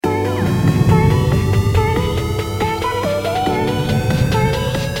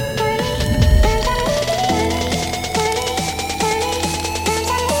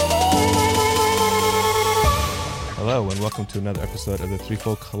episode of the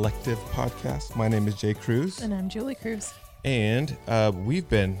Threefold Collective podcast. My name is Jay Cruz. And I'm Julie Cruz. And we've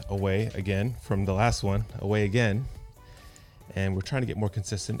been away again from the last one, away again. And we're trying to get more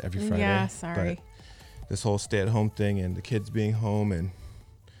consistent every Friday. Yeah, sorry. But this whole stay-at-home thing and the kids being home and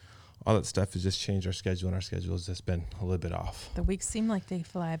all that stuff has just changed our schedule, and our schedule has just been a little bit off. The weeks seem like they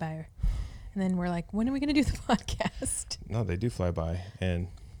fly by. And then we're like, when are we going to do the podcast? No, they do fly by, and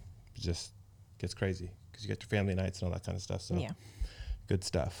it just gets crazy because you get your family nights and all that kind of stuff. So Yeah. Good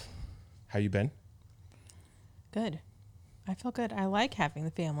stuff. How you been? Good. I feel good. I like having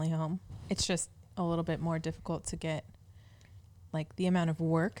the family home. It's just a little bit more difficult to get like the amount of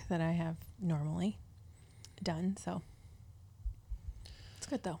work that I have normally done. So it's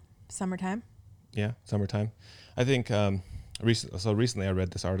good though. Summertime. Yeah, summertime. I think recently I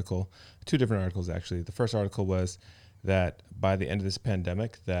read this article, two different articles actually. The first article was that by the end of this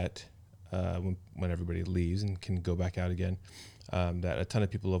pandemic, that when everybody leaves and can go back out again, that a ton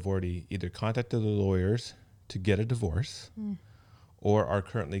of people have already either contacted their lawyers to get a divorce or are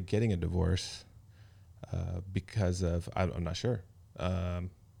currently getting a divorce because of, I'm not sure.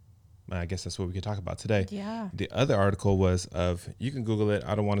 I guess that's what we could talk about today. Yeah. The other article was of, you can Google it.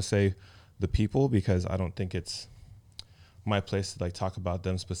 I don't want to say the people because I don't think it's my place to like talk about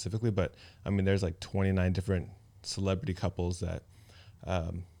them specifically. But I mean, there's like 29 different celebrity couples that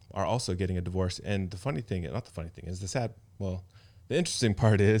are also getting a divorce. And the funny thing, not the funny thing, is the interesting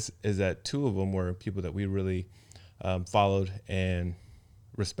part is that two of them were people that we really followed and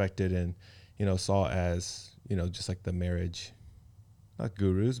respected and, saw as, just like the marriage, not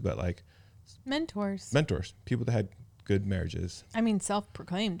gurus, but like Mentors. People that had good marriages. I mean,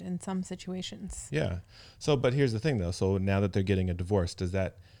 self-proclaimed in some situations. Yeah. So, but here's the thing though. So now that they're getting a divorce, does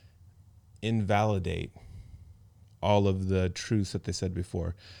that invalidate all of the truths that they said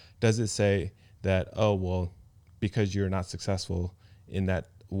before? Does it say that, oh, well, because you're not successful in that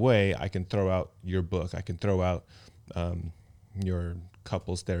way, I can throw out your book. I can throw out your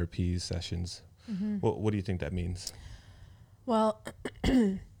couples therapy sessions. Mm-hmm. What do you think that means? Well,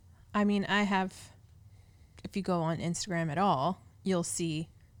 I mean, if you go on Instagram at all, you'll see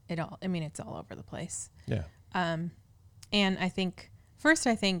it all. I mean, it's all over the place. Yeah. And I think,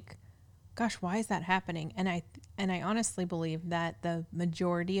 gosh, why is that happening? And I honestly believe that the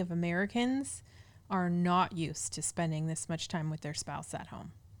majority of Americans are not used to spending this much time with their spouse at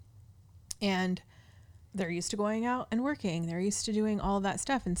home. And they're used to going out and working. They're used to doing all of that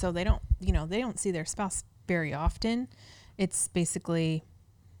stuff. And so they don't see their spouse very often. It's basically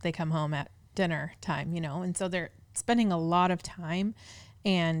they come home at dinner time, and so they're spending a lot of time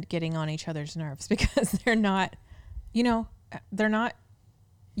and getting on each other's nerves because they're not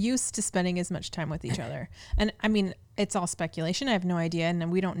used to spending as much time with each other. And I mean, it's all speculation. I have no idea.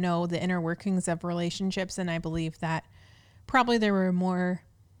 And we don't know the inner workings of relationships. And I believe that probably there were more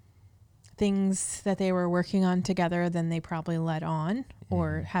things that they were working on together than they probably let on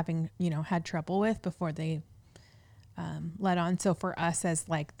or having, had trouble with before they let on. So for us as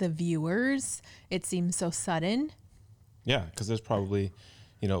like the viewers, it seems so sudden. Yeah, because there's probably,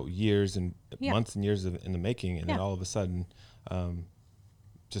 years and months and years in the making, and then all of a sudden,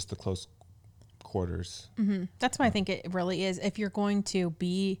 just the close quarters. Mm-hmm. That's why I think it really is. If you're going to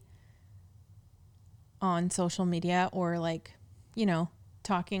be on social media or like,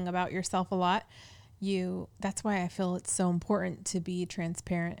 talking about yourself a lot, that's why I feel it's so important to be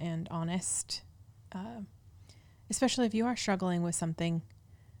transparent and honest. Especially if you are struggling with something,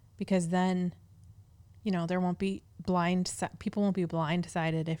 because then, there won't be people won't be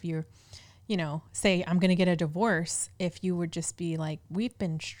blindsided if you, say I'm going to get a divorce. If you would just be like, we've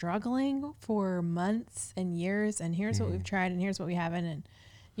been struggling for months and years, and here's what we've tried, and here's what we haven't, and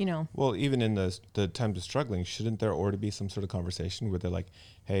Well, even in the times of struggling, shouldn't there already be some sort of conversation where they're like,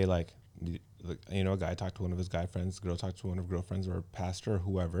 hey, like, a guy talked to one of his guy friends, girl talked to one of her girlfriends, or a pastor or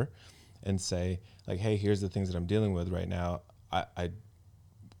whoever, and say like, hey, here's the things that I'm dealing with right now.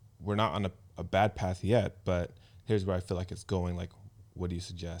 We're not on a bad path yet, but here's where I feel like it's going. Like, what do you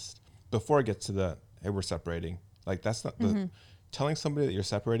suggest? Before it gets to the, hey, we're separating. Like, that's not telling somebody that you're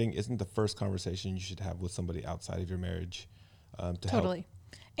separating isn't the first conversation you should have with somebody outside of your marriage. Totally.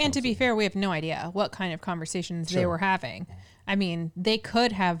 And to be fair, we have no idea what kind of conversations they were having. I mean, they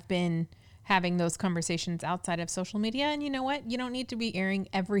could have been having those conversations outside of social media. And you know what? You don't need to be airing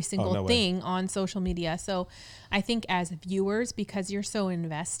every single thing on social media. So I think as viewers, because you're so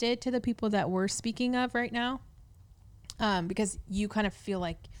invested to the people that we're speaking of right now, because you kind of feel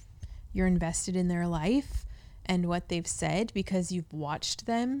like you're invested in their life and what they've said because you've watched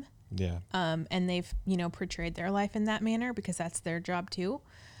them. Yeah. And they've, portrayed their life in that manner because that's their job too.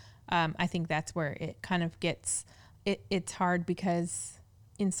 I think that's where it kind of gets it's hard because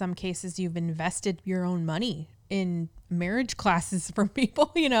in some cases you've invested your own money in marriage classes for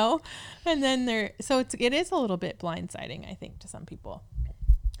people, you know, and then it is a little bit blindsiding, I think, to some people.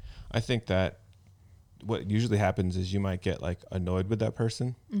 I think that what usually happens is you might get like annoyed with that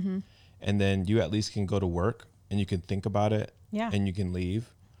person, and then you at least can go to work and you can think about it, and you can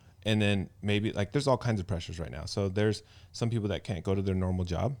leave. And then maybe like there's all kinds of pressures right now. So there's some people that can't go to their normal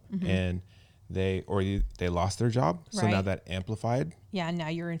job, and they lost their job. So now that amplified. Yeah. Now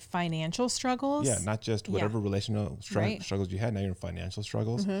you're in financial struggles. Yeah. Not just whatever relational struggles you had. Now you're in financial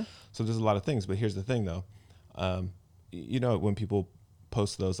struggles. So there's a lot of things, but here's the thing though. You know, when people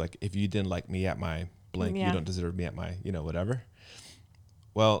post those, like, if you didn't like me at my blank, you don't deserve me at my, you know, whatever.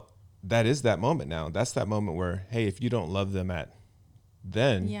 Well, that is that moment now. That's that moment where, hey, if you don't love them at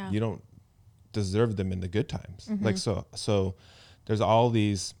then, you don't deserve them in the good times. Like, so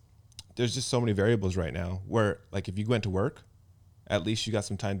there's just so many variables right now where, like, if you went to work, at least you got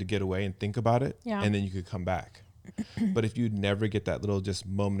some time to get away and think about it, and then you could come back. But if you never get that little just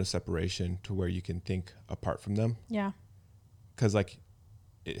moment of separation to where you can think apart from them, because like,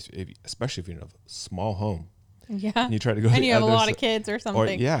 especially if you're in a small home, and you try to go and you have a lot of kids or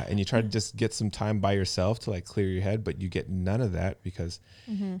something, and you try to just get some time by yourself to like clear your head, but you get none of that because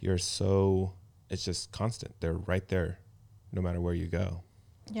it's just constant. They're right there, no matter where you go.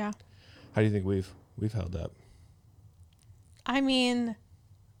 Yeah. How do you think we've held up? I mean,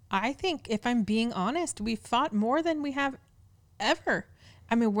 I think if I'm being honest, we fought more than we have ever.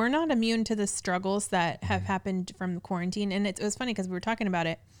 I mean, we're not immune to the struggles that have happened from the quarantine. And it was funny because we were talking about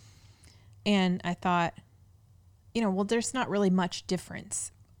it and I thought, you know, well, there's not really much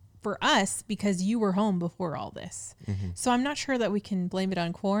difference for us because you were home before all this. So I'm not sure that we can blame it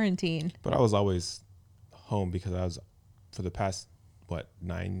on quarantine. But I was always home because I was, for the past,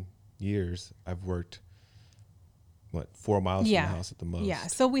 9 years, I've worked 4 miles from the house at the most. Yeah.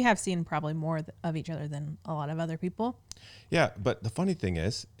 So we have seen probably more of each other than a lot of other people. Yeah. But the funny thing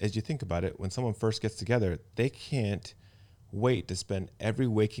is, as you think about it, when someone first gets together, they can't wait to spend every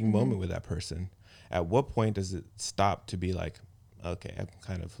waking moment with that person. At what point does it stop to be like, okay, I'm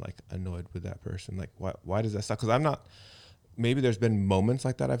kind of like annoyed with that person. Like, why does that stop? Because maybe there's been moments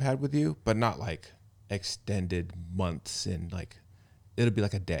like that I've had with you, but not like extended months and like, it'll be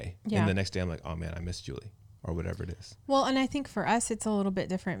like a day. And the next day I'm like, oh man, I miss Julie or whatever it is. Well, and I think for us, it's a little bit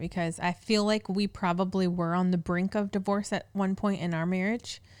different because I feel like we probably were on the brink of divorce at one point in our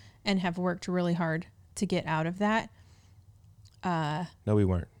marriage and have worked really hard to get out of that. No, we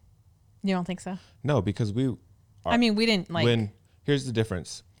weren't. You don't think so? No, because we didn't like. Here's the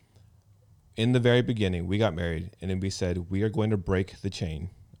difference. In the very beginning, we got married and then we said, we are going to break the chain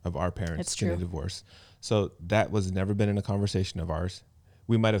of our parents getting a divorce. So that was never been in a conversation of ours.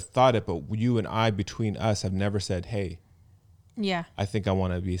 We might have thought it, but you and I, between us, have never said, hey, I think I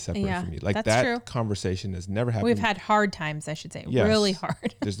want to be separate from you. Like that conversation has never happened. We've had hard times, I should say. Yes, really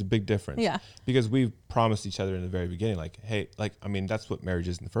hard. There's a big difference. Because we've promised each other in the very beginning, like, hey, like, I mean, that's what marriage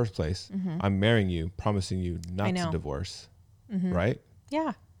is in the first place. I'm marrying you, promising you not to divorce. Right?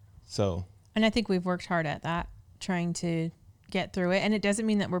 Yeah. So. And I think we've worked hard at that, trying to get through it. And it doesn't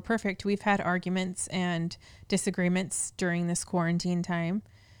mean that we're perfect. We've had arguments and disagreements during this quarantine time.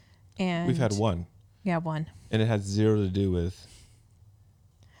 And we've had one. Yeah, one. And it had zero to do with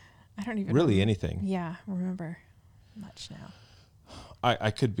I don't even really remember. anything. Yeah, remember much now.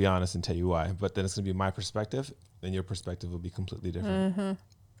 I could be honest and tell you why, but then it's going to be my perspective, and your perspective will be completely different.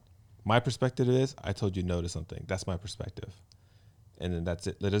 My perspective is, I told you no to something. That's my perspective. And then that's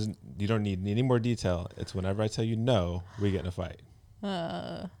it. You don't need any more detail. It's whenever I tell you no, we get in a fight.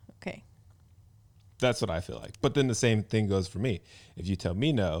 Okay. That's what I feel like. But then the same thing goes for me. If you tell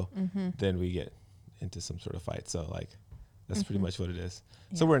me no, then we get into some sort of fight. So like, that's pretty much what it is.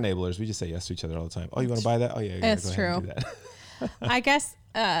 Yeah. So we're enablers. We just say yes to each other all the time. Oh, you want to buy that? Oh yeah. That's true. Do that. I guess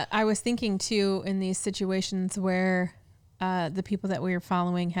I was thinking too, in these situations where the people that we are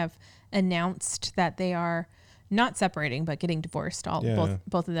following have announced that they are not separating, but getting divorced.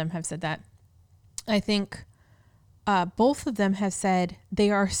 Both of them have said that. I think both of them have said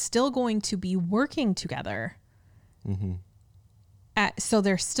they are still going to be working together. So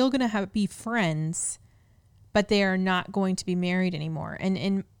they're still going to be friends, but they are not going to be married anymore.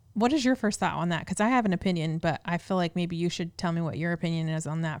 And what is your first thought on that? Because I have an opinion, but I feel like maybe you should tell me what your opinion is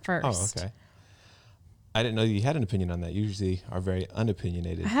on that first. Oh, okay. I didn't know you had an opinion on that. You usually are very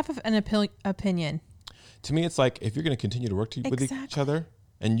unopinionated. I have an opinion. To me, it's like, if you're going to continue to work with each other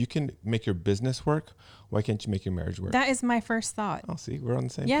and you can make your business work, why can't you make your marriage work? That is my first thought. Oh, see, we're on the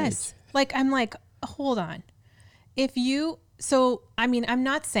same page. Yes. Like, I'm like, hold on. I'm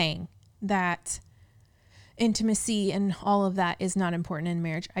not saying that intimacy and all of that is not important in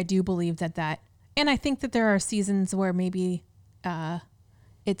marriage. I do believe that, and I think that there are seasons where maybe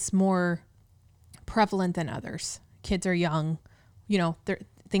it's more prevalent than others. Kids are young,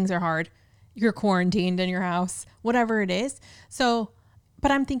 things are hard. You're quarantined in your house, whatever it is. So,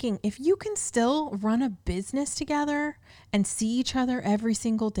 but I'm thinking if you can still run a business together and see each other every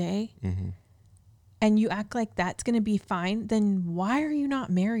single day, and you act like that's going to be fine, then why are you not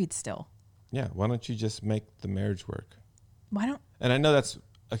married still? Yeah. Why don't you just make the marriage work? And I know that's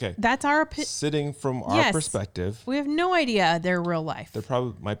okay. That's our sitting from our perspective. We have no idea their real life. There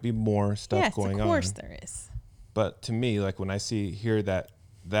probably might be more stuff going on. Yes, of course there is. But to me, like when I hear that,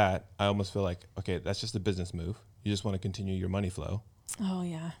 I almost feel like, okay, that's just a business move. You just want to continue your money flow. Oh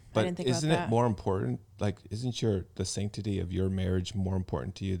yeah. But I didn't think isn't about that. it more important? Like, isn't the sanctity of your marriage more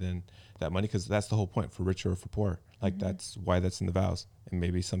important to you than that money? Because that's the whole point, for richer or for poor. Like that's why that's in the vows. And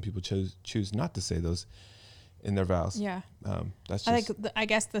maybe some people choose not to say those in their vows. Yeah. That's just, I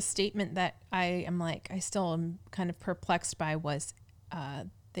guess the statement that I still am kind of perplexed by was,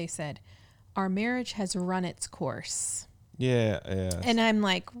 they said, our marriage has run its course. Yeah. And I'm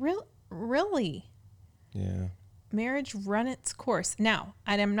like, really? Yeah. Marriage run its course. Now,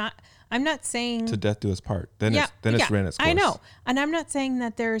 and I'm not saying to death do us part. Then it's ran its course. I know. And I'm not saying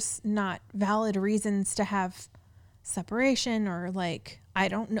that there's not valid reasons to have separation or like, I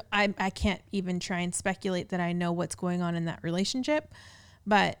don't know. I can't even try and speculate that I know what's going on in that relationship,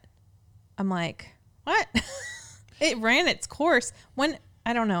 but I'm like, what? It ran its course when,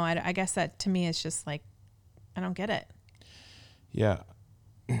 I don't know. I guess that to me is just like, I don't get it. Yeah.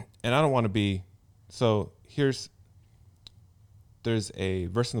 And I don't want to be, so there's a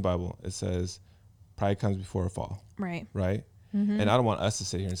verse in the Bible. It says, pride comes before a fall. Right. Right. Mm-hmm. And I don't want us to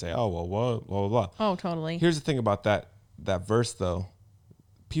sit here and say, oh, well, blah, blah, blah. Oh, totally. Here's the thing about that verse though.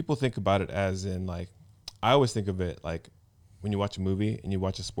 People think about it as in like, I always think of it like when you watch a movie and you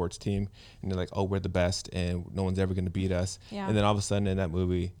watch a sports team and they're like, oh, we're the best and no one's ever going to beat us. Yeah. And then all of a sudden in that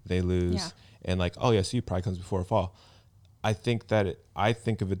movie they lose. Yeah. And like, oh yeah, so pride comes before a fall. I think of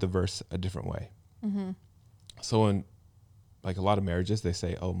it, the verse, a different way. Mm-hmm. So in like a lot of marriages, they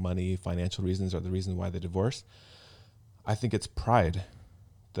say, oh, money, financial reasons are the reason why they divorce. I think it's pride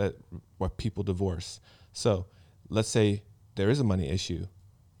that what people divorce. So let's say there is a money issue.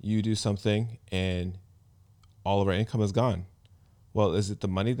 You do something and all of our income is gone. Well, is it the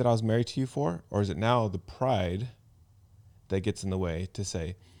money that I was married to you for? Or is it now the pride that gets in the way to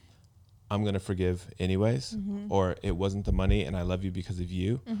say, I'm going to forgive anyways, or it wasn't the money and I love you because of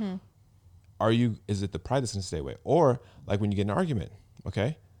you. Mm-hmm. Is it the pride that's going to stay away? Or like when you get in an argument,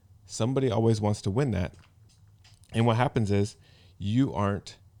 okay, somebody always wants to win that. And what happens is you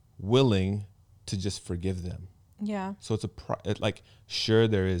aren't willing to just forgive them. Yeah. So it's like, sure,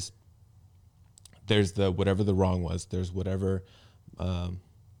 there's the, whatever the wrong was, there's whatever the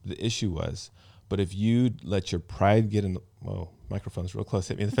issue was. But if you let your pride get in microphone's real close,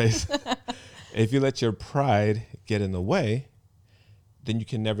 hit me in the face. If you let your pride get in the way, then you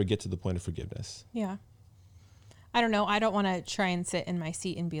can never get to the point of forgiveness. Yeah. I don't know. I don't want to try and sit in my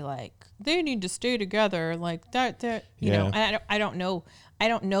seat and be like, they need to stay together like that, you know, and I don't know. I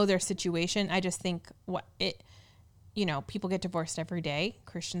don't know their situation. I just think people get divorced every day.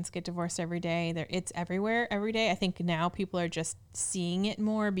 Christians get divorced every day. It's everywhere every day. I think now people are just seeing it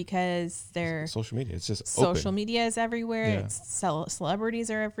more because they're social media. It's just social open. media is everywhere. Yeah. It's celebrities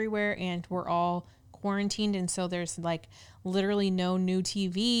are everywhere, and we're all quarantined, and so there's like literally no new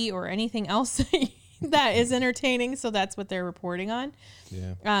TV or anything else that is entertaining. So that's what they're reporting on.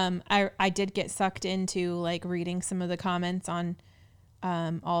 Yeah. I did get sucked into like reading some of the comments on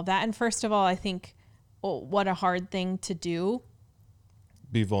all of that, and first of all, I think. What a hard thing to do.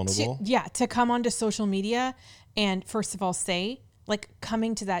 Be vulnerable. To come onto social media and first of all say, like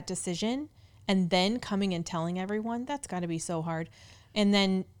coming to that decision and then coming and telling everyone, that's got to be so hard. And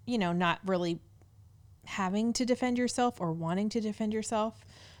then, not really having to defend yourself or wanting to defend yourself.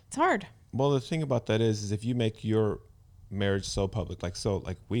 It's hard. Well, the thing about that is if you make your marriage so public,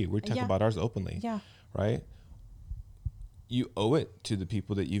 we're talking about ours openly. Yeah. Right? You owe it to the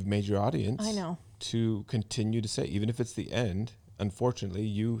people that you've made your audience. I know. To continue to say, even if it's the end, unfortunately,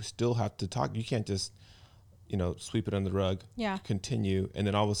 you still have to talk. You can't just, sweep it under the rug. Yeah. Continue, and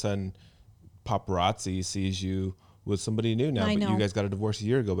then all of a sudden, paparazzi sees you with somebody new now. I know. You guys got a divorce a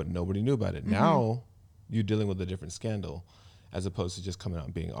year ago, but nobody knew about it. Mm-hmm. Now, you're dealing with a different scandal, as opposed to just coming out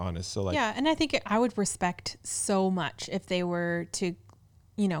and being honest. So and I think I would respect so much if they were to,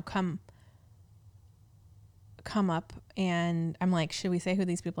 come up and I'm like, should we say who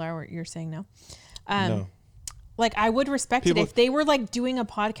these people are? You're saying no. No. Like, I would respect People- it if they were like doing a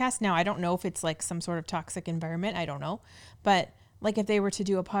podcast. Now, I don't know if it's like some sort of toxic environment. I don't know. But like, if they were to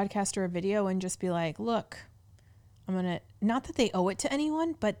do a podcast or a video and just be like, look, not that they owe it to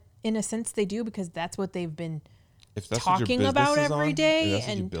anyone, but in a sense they do, because that's what they've been if that's what your talking business about is every on, if day that's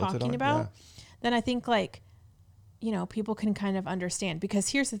what you and built it talking on, about, then I think like, you know, people can kind of understand. Because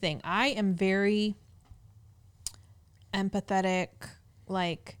here's the thing. I am very empathetic.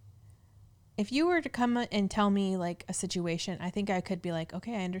 Like, if you were to come and tell me like a situation, I think I could be like,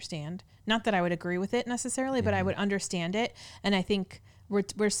 okay, I understand. Not that I would agree with it necessarily, but I would understand it. And I think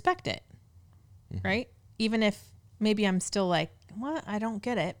respect it. Right? Even if maybe I'm still like, what? I don't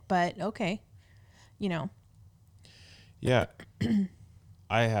get it, but okay. You know. Yeah.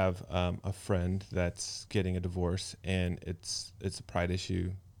 I have a friend that's getting a divorce, and it's a pride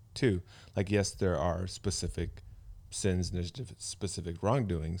issue too. Like, yes, there are specific sins and there's specific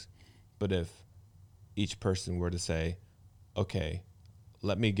wrongdoings, but if each person were to say, okay,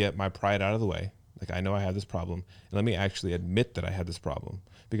 let me get my pride out of the way. Like, I know I have this problem, and let me actually admit that I had this problem,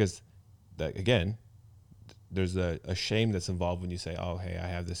 because that, again, there's a shame that's involved when you say, oh, hey, I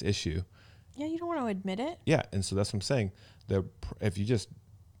have this issue. Yeah, you don't want to admit it. Yeah, and so that's what I'm saying. If you just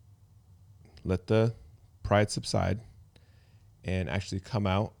let the pride subside and actually come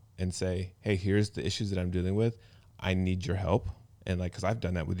out and say, hey, here's the issues that I'm dealing with. I need your help. And like, because I've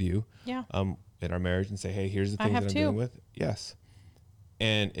done that with you Yeah. In our marriage, and say, hey, here's the things that I'm too. dealing with. Yes.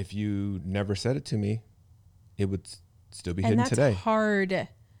 And if you never said it to me, it would still be hidden And that's today. hard And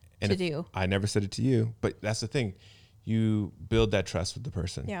to if do. I never said it to you, but that's the thing. You build that trust with the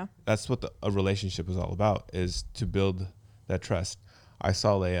person. Yeah. That's what a relationship is all about, is to build that trust. I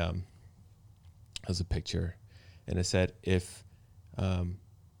saw it was a picture, and it said, if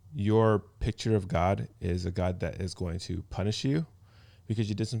your picture of God is a God that is going to punish you because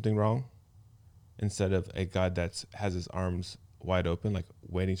you did something wrong, instead of a God that has his arms wide open, like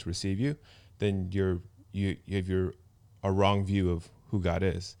waiting to receive you, then you have a wrong view of who God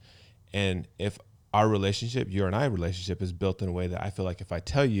is. And if our relationship, your and I relationship, is built in a way that I feel like if I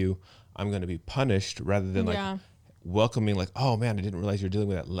tell you, I'm going to be punished, rather than like welcoming, like, oh man, I didn't realize you're dealing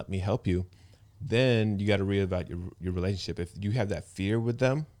with that, let me help you, then you got to reevaluate your relationship. If you have that fear with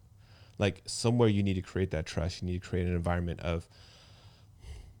them, like, somewhere you need to create that trust. You need to create an environment of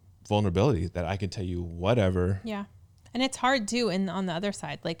vulnerability that I can tell you whatever. Yeah. And it's hard too. And on the other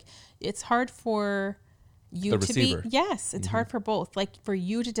side, like, it's hard for you The to receiver. be, yes, it's hard for both. Like, for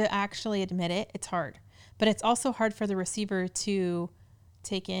you to actually admit it, it's hard, but it's also hard for the receiver to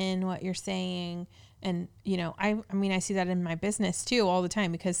take in what you're saying. And, you know, I mean, I see that in my business too, all the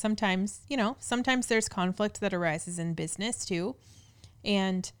time, because sometimes there's conflict that arises in business too.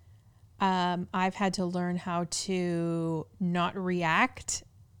 And, I've had to learn how to not react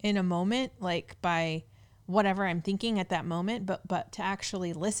in a moment, like by whatever I'm thinking at that moment, but to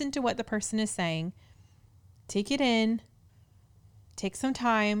actually listen to what the person is saying, take it in, take some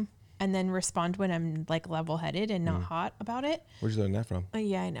time, and then respond when I'm like level-headed and not hot about it. Where'd you learn that from?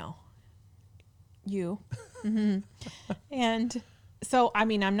 Yeah, I know. You. And so, I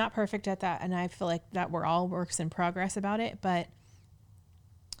mean, I'm not perfect at that, and I feel like that we're all works in progress about it, but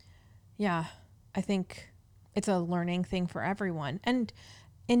yeah, I think it's a learning thing for everyone. And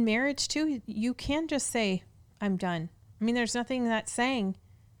in marriage too, you can just say, I'm done. I mean, there's nothing that's saying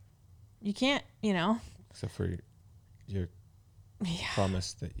you can't, you know. Except for your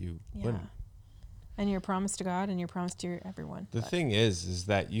promise that you wouldn't. And your promise to God and your promise to everyone. The thing is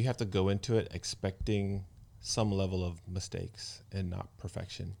that you have to go into it expecting some level of mistakes and not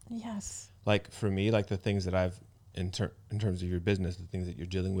perfection. Yes. Like, for me, like the things that I've, in terms of your business, the things that you're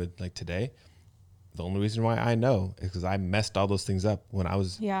dealing with like today, the only reason why I know is because I messed all those things up when I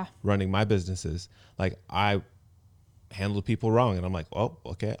was running my businesses. Like, I handled people wrong, and I'm like, oh,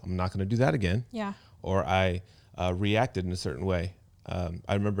 okay, I'm not going to do that again. Yeah. Or I reacted in a certain way.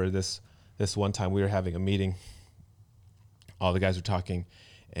 I remember this one time we were having a meeting. All the guys were talking,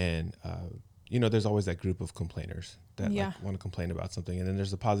 and there's always that group of complainers that like, want to complain about something, and then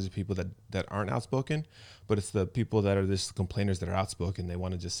there's the positive people that aren't outspoken, but it's the people that are just complainers that are outspoken. They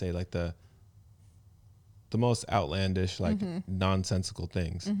want to just say like the most outlandish, like nonsensical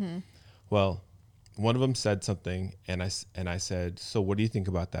things. Well, one of them said something, and I said, so what do you think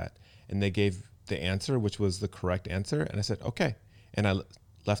about that? And they gave the answer, which was the correct answer, and I said, okay, and I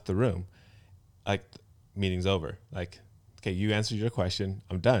left the room. Like, meeting's over. Like, okay, you answered your question,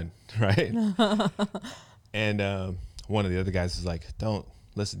 I'm done, right? And one of the other guys was like, don't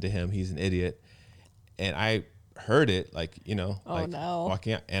listen to him, he's an idiot. And I heard it, like,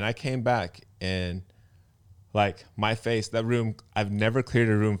 walking out, and I came back, and like my face, that room, I've never cleared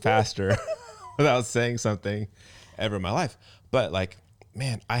a room faster without saying something. ever in my life. But like,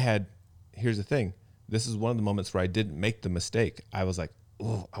 man, here's the thing. This is one of the moments where I didn't make the mistake. I was like,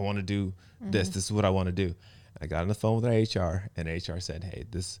 oh, I want to do this. This is what I want to do. I got on the phone with our HR, and HR said, hey,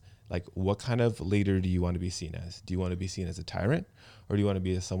 what kind of leader do you want to be seen as? Do you want to be seen as a tyrant, or do you want to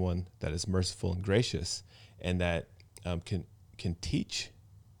be as someone that is merciful and gracious and that can teach,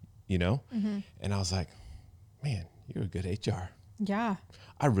 And I was like, man, you're a good HR. Yeah.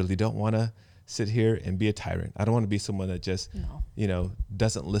 I really don't want to sit here and be a tyrant. I don't want to be someone that just,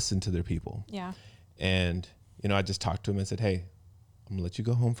 doesn't listen to their people. Yeah. And, I just talked to him and said, hey, I'm gonna let you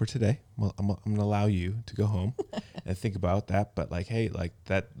go home for today. Well, I'm gonna allow you to go home and think about that. But like, hey, like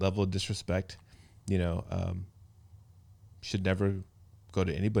that level of disrespect, should never go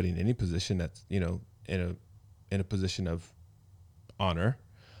to anybody in any position that's, in a position of honor,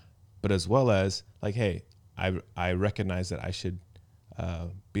 but as well as like, hey, I recognize that I should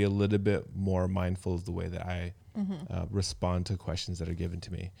be a little bit more mindful of the way that I respond to questions that are given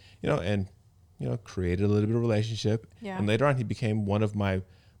to me, and created a little bit of relationship. Yeah. And later on, he became one of my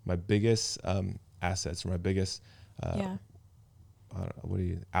biggest assets, or my biggest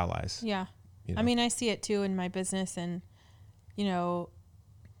allies. Yeah. I mean, I see it too in my business, and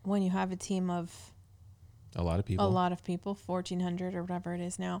when you have a team of a lot of people, 1,400 or whatever it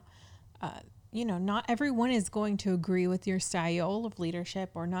is now, not everyone is going to agree with your style of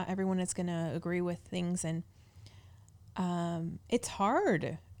leadership, or not everyone is going to agree with things. And it's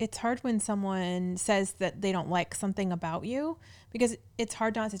hard. It's hard when someone says that they don't like something about you, because it's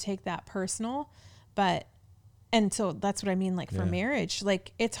hard not to take that personal. And so that's what I mean, like for marriage,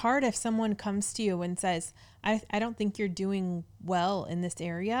 like it's hard if someone comes to you and says, I don't think you're doing well in this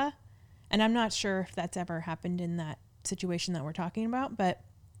area. And I'm not sure if that's ever happened in that situation that we're talking about, but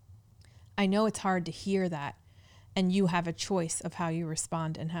I know it's hard to hear that, and you have a choice of how you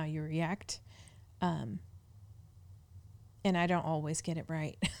respond and how you react. And I don't always get it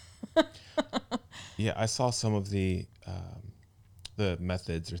right. Yeah, I saw some of the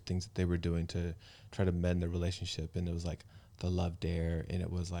methods or things that they were doing to try to mend the relationship, and it was like the love dare, and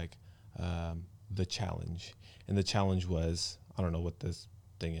it was like the challenge. And the challenge was, I don't know what this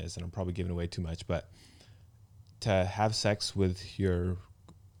thing is, and I'm probably giving away too much, but to have sex with your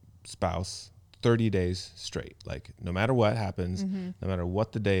spouse 30 days straight, like no matter what happens, no matter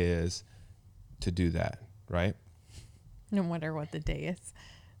what the day is, to do that, right? No matter what the day is.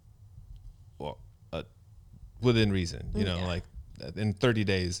 Well, within reason, like in 30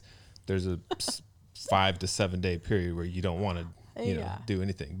 days, there's a 5 to 7 day period where you don't want to, do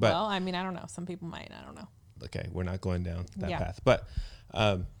anything. But well, I mean, I don't know. Some people might. I don't know. Okay, we're not going down that path. But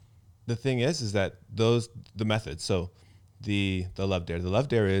the thing is that the methods. So the love dare. The love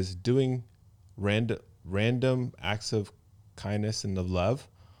dare is doing random acts of kindness and of love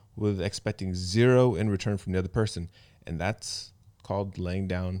with expecting zero in return from the other person. And that's called laying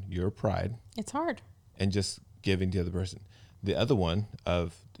down your pride. It's hard. And just giving to the other person. The other one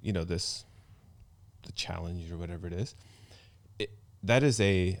of, the challenge or whatever it is, that is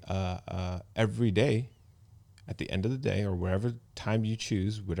every day, at the end of the day, or whatever time you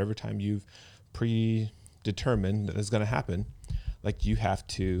choose, whatever time you've predetermined that is going to happen, like you have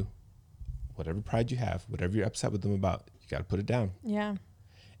to, whatever pride you have, whatever you're upset with them about, you got to put it down. Yeah.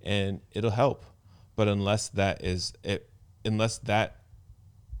 And it'll help. But unless that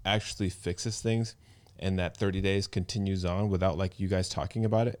actually fixes things, and that 30 days continues on without like you guys talking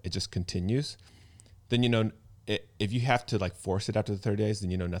about it, it just continues, then if you have to like force it after the 30 days,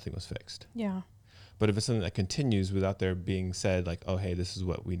 then nothing was fixed. Yeah. But if it's something that continues without there being said like, oh hey, this is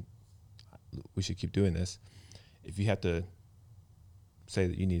what we should keep doing this, if you have to say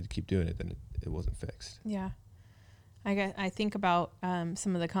that you need to keep doing it, then it wasn't fixed. Yeah. I think about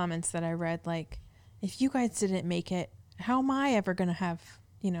some of the comments that I read, like, if you guys didn't make it, how am I ever going to have,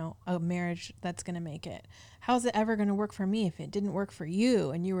 a marriage that's going to make it? How's it ever going to work for me if it didn't work for you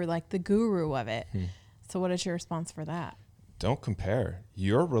and you were like the guru of it? So what is your response for that? Don't compare.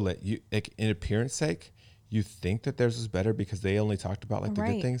 In appearance sake, you think that theirs is better because they only talked about like the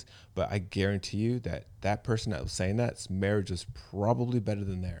good things, but I guarantee you that person that was saying that's marriage is probably better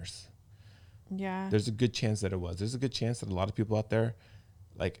than theirs. Yeah. There's a good chance that it was. There's a good chance that a lot of people out there,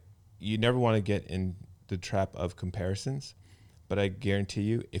 like, you never want to get in the trap of comparisons, but I guarantee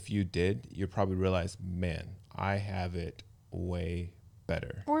you, if you did, you'd probably realize, man, I have it way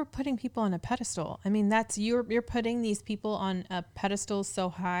better. Or putting people on a pedestal. I mean, that's you're putting these people on a pedestal so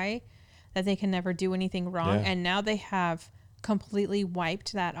high that they can never do anything wrong, and now they have completely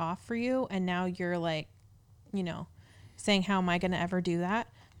wiped that off for you, and now you're like, saying, how am I going to ever do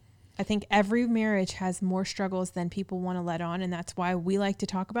that? I think every marriage has more struggles than people want to let on. And that's why we like to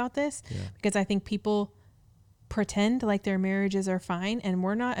talk about this, because I think people pretend like their marriages are fine, and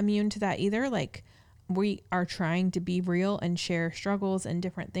we're not immune to that either. Like, we are trying to be real and share struggles and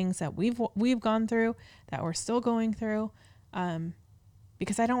different things that we've gone through, that we're still going through.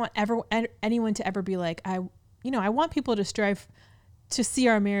 Because I don't want anyone to ever be like, I want people to strive to see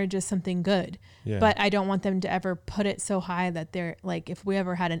our marriage as something good, but I don't want them to ever put it so high that they're like, if we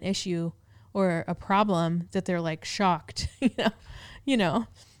ever had an issue or a problem, that they're like shocked, you know?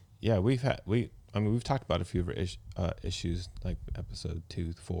 Yeah. We've talked about a few of our issues, like episode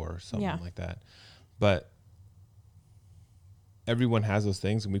 2, 4, something like that. But everyone has those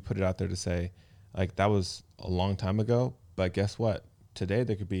things, and we put it out there to say, like, that was a long time ago, but guess what? Today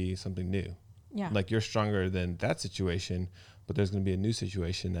there could be something new. Yeah. Like, you're stronger than that situation, but there's going to be a new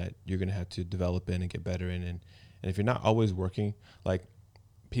situation that you're going to have to develop in and get better in. And if you're not always working, like,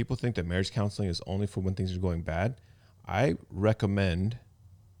 people think that marriage counseling is only for when things are going bad. I recommend,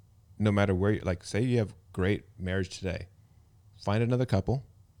 no matter where, like, say you have great marriage today, find another couple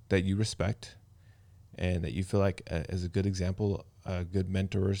that you respect and that you feel like is a good example, good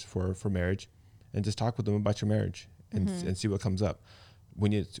mentors for marriage, and just talk with them about your marriage and see what comes up.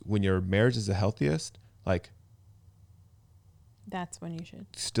 When your marriage is the healthiest, like, that's when you should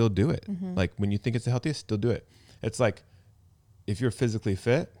still do it. Like, when you think it's the healthiest, still do it. It's like, if you're physically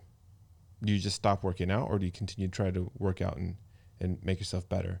fit, do you just stop working out, or do you continue to try to work out and make yourself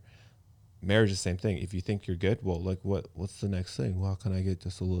better? Marriage is the same thing. If you think you're good, well, like, what's the next thing? Well, how can I get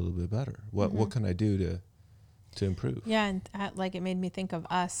just a little bit better? What can I do to improve? Yeah. And like, it made me think of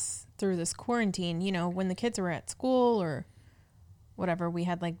us through this quarantine, when the kids were at school or whatever, we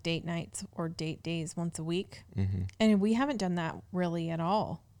had like date nights or date days once a week. And we haven't done that really at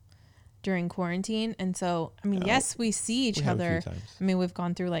all during quarantine. And so, I mean, yes, we see each other. I mean, we've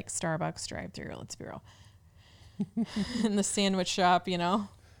gone through like Starbucks drive-through, let's be real. In the sandwich shop,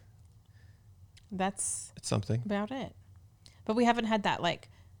 it's something about it. But we haven't had that like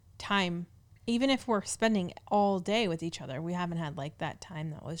time, even if we're spending all day with each other, we haven't had like that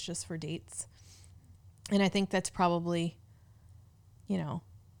time that was just for dates. And I think that's probably,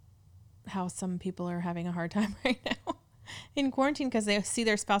 how some people are having a hard time right now in quarantine, because they see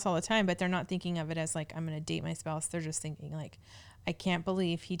their spouse all the time, but they're not thinking of it as like, I'm going to date my spouse. They're just thinking like, I can't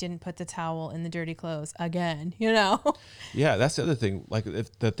believe he didn't put the towel in the dirty clothes again, Yeah, that's the other thing. Like,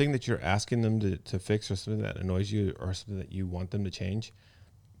 if the thing that you're asking them to fix, or something that annoys you, or something that you want them to change,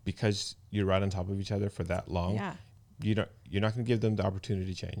 because you're right on top of each other for that long, you're not going to give them the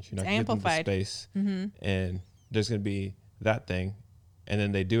opportunity to change. You're not going to give them the space, and there's going to be that thing, and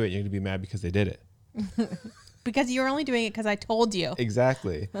then they do it. You're going to be mad because they did it. Because you're only doing it because I told you.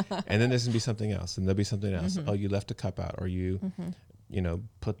 Exactly. And then there's going to be something else, and there'll be something else. Oh, you left a cup out, or you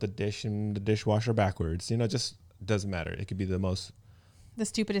put the dish in the dishwasher backwards. Just doesn't matter. It could be the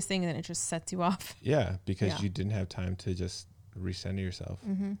stupidest thing, and then it just sets you off. Yeah, because you didn't have time to just recenter yourself.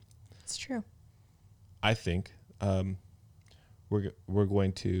 It's true. I think we're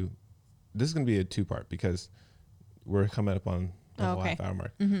going to. This is going to be a 2-part, because we're coming up on the whole half-hour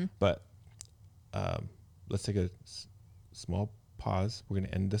mark. But let's take a small pause. We're going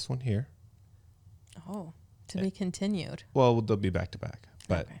to end this one here. Oh, to be continued. Well, they'll be back to back,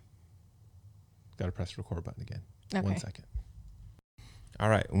 but got to press the record button again. Okay. 1 second. All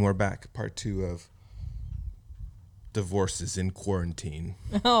right, and we're back. Part 2 of Divorces in Quarantine.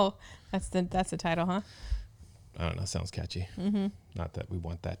 Oh, that's the title, huh? I don't know. Sounds catchy. Not that we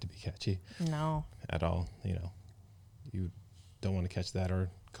want that to be catchy. No. At all. You don't want to catch that, or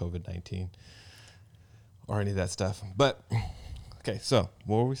COVID-19 or any of that stuff. But, okay, so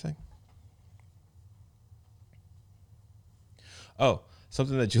what were we saying? Oh,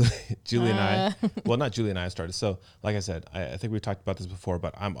 something that Julie and I, well, not Julie and I started. So, like I said, I think we talked about this before,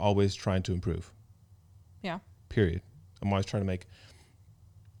 but I'm always trying to improve. Yeah. Period. I'm always trying to make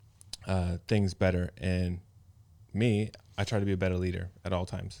things better. And I try to be a better leader at all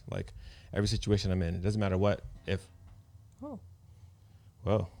times. Like, every situation I'm in, it doesn't matter what, if,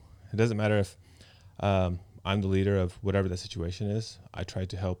 it doesn't matter if I'm the leader of whatever the situation is. I try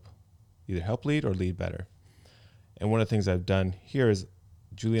to either help lead or lead better. And one of the things I've done here is,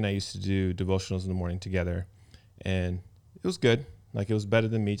 Julie and I used to do devotionals in the morning together, and it was good. Like, it was better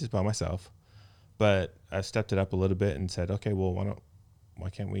than me just by myself. But I stepped it up a little bit and said, okay, well, why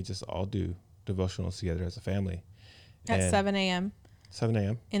can't we just all do devotionals together as a family? At 7 a.m. 7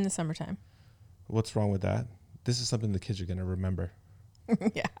 a.m. in the summertime. What's wrong with that? This is something the kids are going to remember.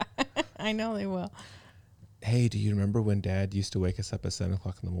 Yeah, I know they will. Hey, do you remember when Dad used to wake us up at 7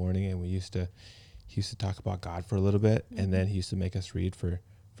 o'clock in the morning, and he used to talk about God for a little bit, and then he used to make us read for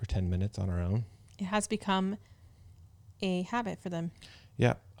 10 minutes on our own? It has become a habit for them.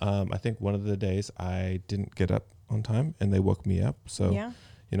 Yeah. I think one of the days I didn't get up on time and they woke me up. So, Yeah.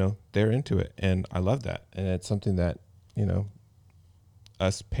 they're into it. And I love that. And it's something that,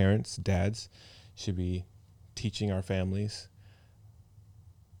 us parents, dads should be teaching our families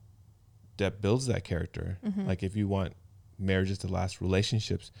that builds that character. Mm-hmm. Like if you want marriages to last,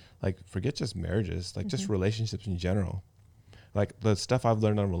 relationships, like forget just marriages, like just relationships in general. Like the stuff I've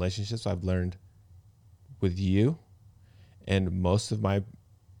learned on relationships, I've learned with you, and most of my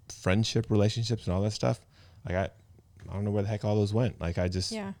friendship relationships and all that stuff. Like I don't know where the heck all those went. Like I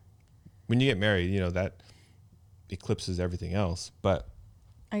just, Yeah. when you get married, that eclipses everything else. But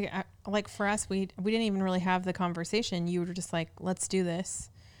I like for us, we didn't even really have the conversation. You were just like, let's do this,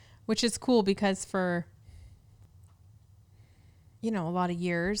 which is cool because for, a lot of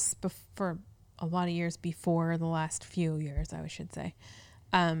years before the last few years, I should say,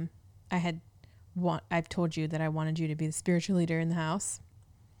 I've told you that I wanted you to be the spiritual leader in the house.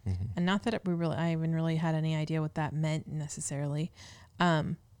 And not that I even really had any idea what that meant necessarily.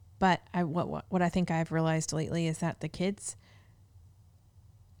 But what I think I've realized lately is that the kids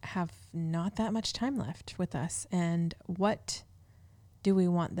have not that much time left with us. And what do we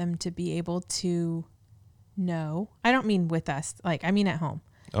want them to be able to know? I don't mean with us. Like, I mean at home.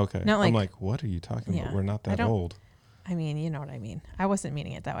 okay. Not I'm like, like, what are you talking yeah, about? We're not I that don't- old. I mean, you know what I mean. I wasn't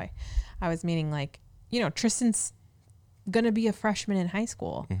meaning it that way. I was meaning like, Tristan's going to be a freshman in high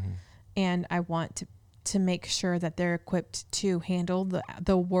school. And I want to make sure that they're equipped to handle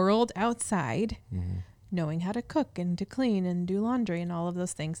the world outside, knowing how to cook and to clean and do laundry and all of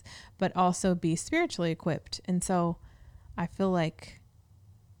those things, but also be spiritually equipped. And so I feel like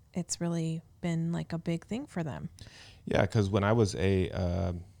it's really been like a big thing for them. Yeah, because when I was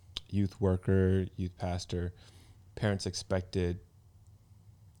a youth worker, youth pastor, parents expected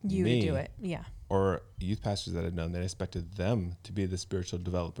You me to do it. Yeah. or youth pastors that I've known, they expected them to be the spiritual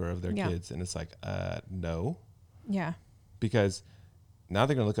developer of their Yeah. kids. And it's like, no, Yeah. because now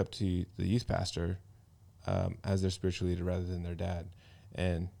they're going to look up to the youth pastor as their spiritual leader rather than their dad.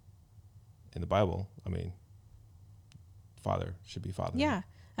 And in the Bible, I mean, father should be father. Yeah.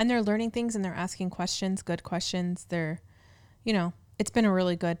 And they're learning things and they're asking questions, good questions. They're, it's been a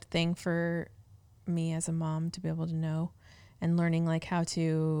really good thing for me as a mom to be able to know and learning like how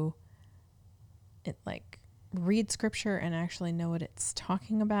to read scripture and actually know what it's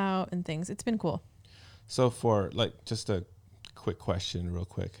talking about and things. It's been cool. So for like, just a quick question real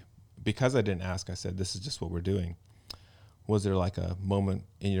quick, because I didn't ask, I said, this is just what we're doing. Was there like a moment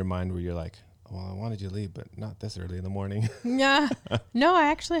in your mind where you're like, well, I wanted you to leave, but not this early in the morning? Yeah. No, I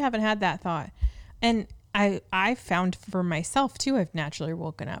actually haven't had that thought. And I found for myself too, I've naturally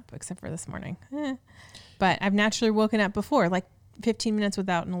woken up, except for this morning. But I've naturally woken up before, like 15 minutes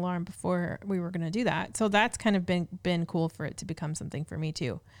without an alarm before we were going to do that. So that's kind of been cool for it to become something for me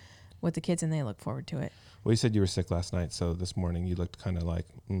too with the kids, and they look forward to it. Well, you said you were sick last night, so this morning you looked kind of like,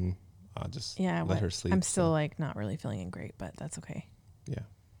 I'll just let her sleep. I'm still like not really feeling great, but that's okay. Yeah.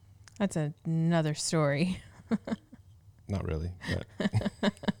 That's another story. Not really,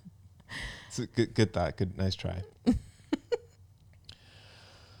 but it's a good thought. Good, nice try.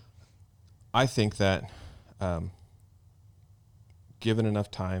 I think that given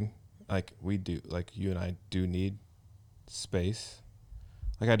enough time, like we do, like you and I do need space.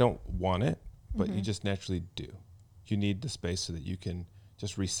 Like I don't want it, but you just naturally do. You need the space so that you can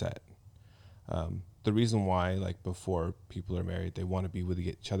just reset. The reason why, like before people are married, they want to be with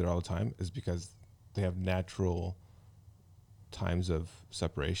each other all the time is because they have natural times of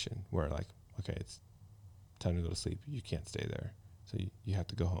separation where like, okay, it's time to go to sleep. You can't stay there. So you have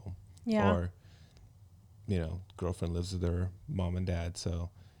to go home. Yeah. Or, girlfriend lives with her mom and dad. So,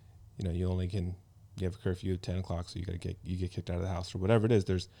 you have a curfew at 10 o'clock. So you get kicked out of the house or whatever it is.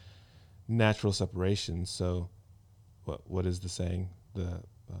 There's natural separation. So what is the saying? The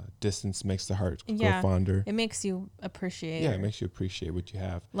distance makes the heart grow fonder. It makes you appreciate. Yeah, it makes you appreciate what you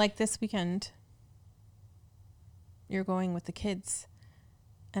have. Like this weekend, you're going with the kids,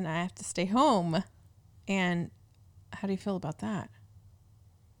 and I have to stay home. And how do you feel about that?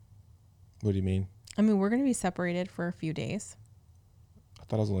 What do you mean? I mean, we're going to be separated for a few days. I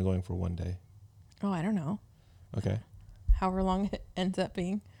thought I was only going for one day. Oh, I don't know. Okay. However long it ends up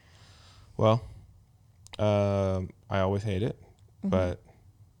being. Well, I always hate it, but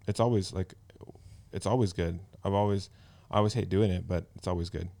it's always good. I always hate doing it, but it's always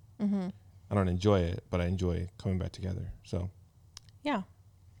good. Mm-hmm. I don't enjoy it, but I enjoy coming back together. So, yeah.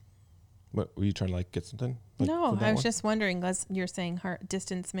 what were you trying to get something? No, I was just wondering, because you're saying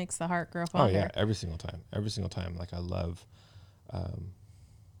distance makes the heart grow fonder. Oh yeah, every single time. Like I love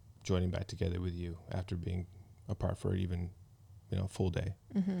joining back together with you after being apart for even full day.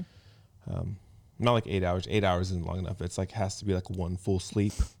 Mm-hmm. Not like 8 hours. 8 hours isn't long enough. It's like has to be like one full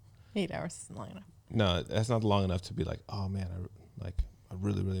sleep. 8 hours isn't long enough. No, that's not long enough to be like, oh man, I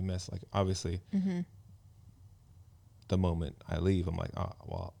really, really miss. Like obviously, Mm-hmm. the moment I leave, I'm like, oh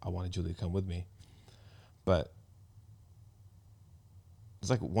well, I wanted Julie to come with me, but it's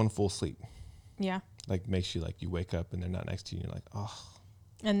like one full sleep. Yeah. Like makes you like you wake up and they're not next to you. And you're like, oh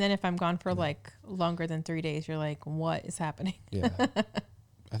And then if I'm gone for like longer than 3 days, you're like, what is happening? yeah.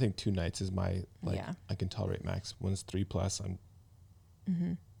 I think 2 nights is my Yeah. I can tolerate max. When it's 3+, I'm.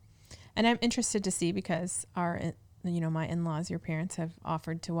 Mm-hmm. And I'm interested to see because my in-laws, your parents have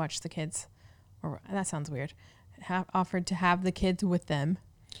offered to watch the kids, or that sounds weird, have offered to have the kids with them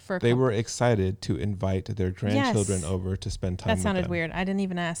for. They were excited to invite their grandchildren over to spend time. That sounded with them. weird. I didn't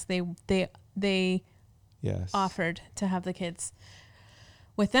even ask. They Yes. offered to have the kids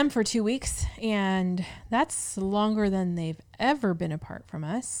with them for 2 weeks, and that's longer than they've ever been apart from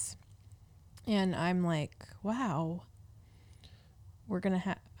us. And I'm like, wow. We're gonna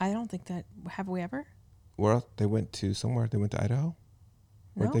have. I don't think that have we ever. Where else? They went to somewhere. They went to Idaho.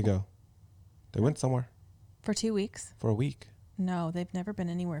 Where'd they go? They went somewhere For 2 weeks. for a week. No, they've never been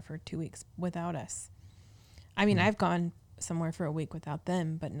anywhere for 2 weeks without us. I mean, I've gone somewhere for a week without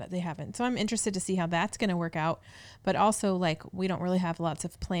them, but no, they haven't. So I'm interested to see how that's going to work out. But also, like, we don't really have lots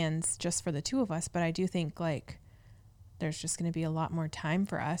of plans just for the two of us. But I do think, like, there's just going to be a lot more time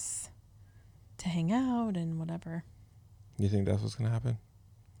for us to hang out and whatever. You think that's what's gonna happen?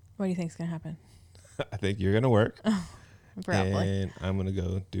 What do you think is going to happen? I think you're gonna work, Probably. and I'm gonna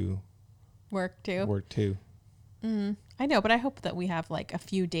go do Work too. work too. I know, but I hope that we have like a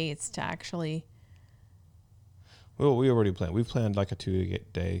few days to actually. Well, we already planned. We've planned like a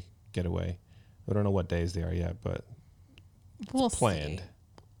 2-day getaway. I don't know what days they are yet, but We'll planned. see.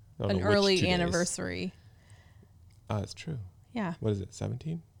 I don't An know which 2 early days. anniversary. It's true. Yeah. What is it?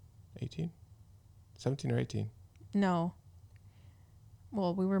 17? 18? 17 or 18? No.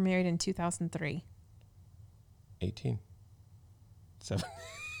 Well, we were married in 2003. 18.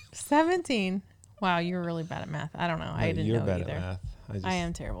 17. Wow, you're really bad at math. I don't know. I didn't You're know bad either. at math. I just I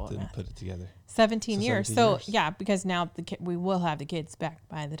am terrible at didn't math. put it together. 17 So years. 17 So, years. yeah, because now we will have the kids back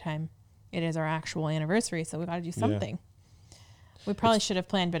by the time it is our actual anniversary. So we got to do something. We probably should have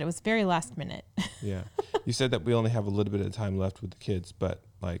planned, but it was very last minute. Yeah. You said that we only have a little bit of time left with the kids, but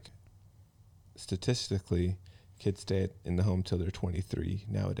like statistically, kids stay in the home till they're 23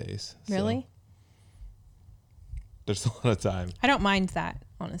 nowadays. Really? So there's a lot of time. I don't mind that,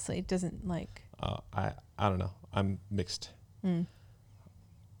 honestly. It doesn't like. I don't know. I'm mixed. Mm.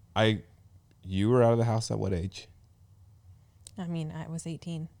 You were out of the house at what age? I mean, I was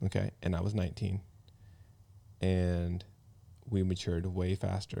 18. Okay. And I was 19. And we matured way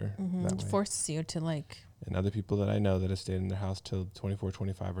faster that It way. forces you to like. And other people that I know that have stayed in their house till 24,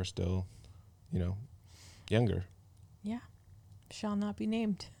 25 are still, younger. Yeah. Shall not be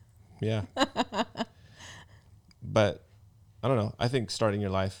named. Yeah. But I don't know. I think starting your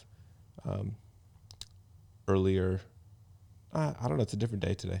life earlier, I don't know. It's a different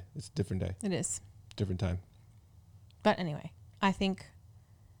day today. It's a different day, It is. different time. But anyway, I think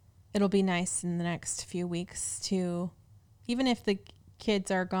it'll be nice in the next few weeks to, even if the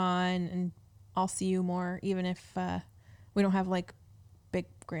kids are gone and I'll see you more, even if we don't have like big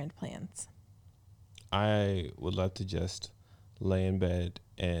grand plans. I would love to just lay in bed,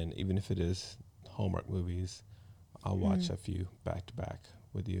 and even if it is Hallmark movies, I'll watch a few back to back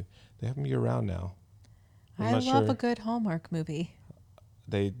with you. They have them year round now. I love a good Hallmark movie.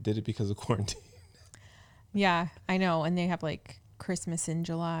 They did it because of quarantine. Yeah, I know. And they have like Christmas in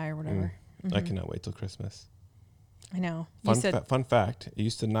July or whatever. I cannot wait till Christmas. I know. Fun fact, it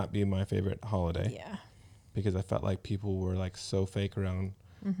used to not be my favorite holiday. Yeah. Because I felt like people were like so fake around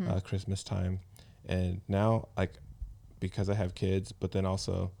Christmas time. And now, like, because I have kids, but then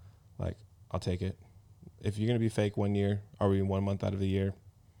also, like, I'll take it. If you're going to be fake 1 year, or we 1 month out of the year,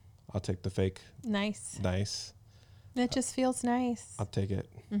 I'll take the fake. Nice. It just feels nice. I'll take it.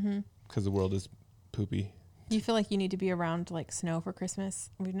 Because the world is poopy. You feel like you need to be around like snow for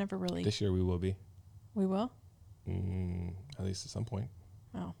Christmas? We've never really. This year we will be. We will? At least at some point.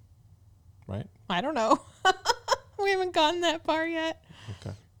 Oh. Right? I don't know. We haven't gotten that far yet.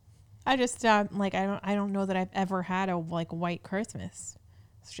 Okay. I just I don't know that I've ever had a like white Christmas. I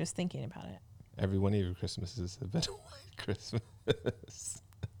was just thinking about it. Every one of your Christmases have been a white Christmas.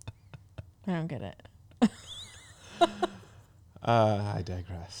 I don't get it. I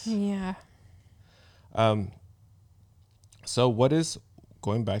digress. Yeah. So what is,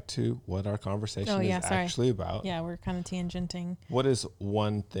 going back to what our conversation is actually about. Yeah, we're kind of tangenting. What is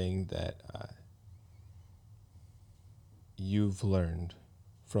one thing that you've learned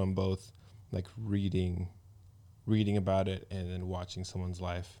from both like reading about it and then watching someone's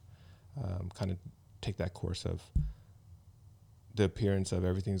life kind of take that course of the appearance of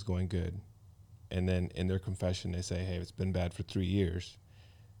everything's going good, and then in their confession they say, hey, it's been bad for 3 years,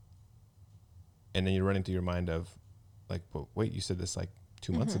 and then you're running through your mind of like, but wait, you said this like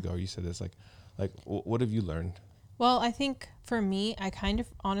 2 months ago, you said this like what have you learned? Well, I think for me, I kind of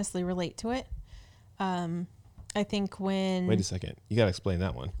honestly relate to it. I think when... Wait a second. You got to explain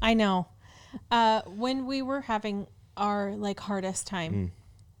that one. I know. When we were having our like hardest time,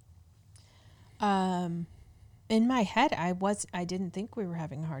 in my head, I didn't think we were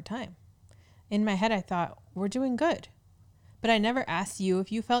having a hard time. In my head, I thought we're doing good, but I never asked you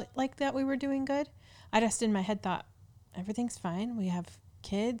if you felt like that we were doing good. I just in my head thought everything's fine. We have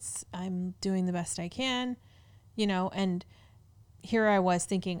kids. I'm doing the best I can, and here I was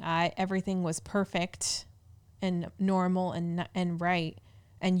thinking everything was perfect and normal and right.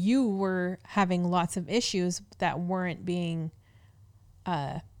 And you were having lots of issues that weren't being,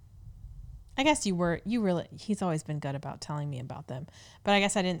 I guess he's always been good about telling me about them, but I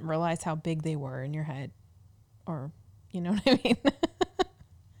guess I didn't realize how big they were in your head, or, you know what I mean?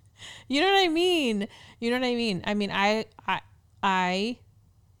 You know what I mean? I mean, I,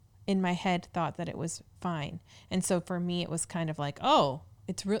 in my head thought that it was fine. And so for me, it was kind of like,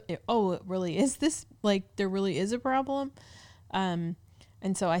 it really is this, like, there really is a problem. And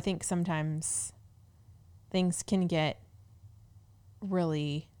so I think sometimes things can get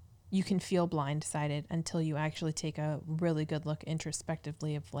really, you can feel blindsided until you actually take a really good look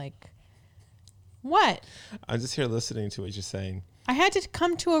introspectively of like, what? I'm just here listening to what you're saying. I had to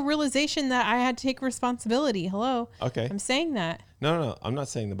come to a realization that I had to take responsibility. Hello. Okay. I'm saying that. No. I'm not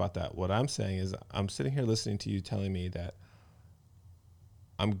saying about that. What I'm saying is I'm sitting here listening to you telling me that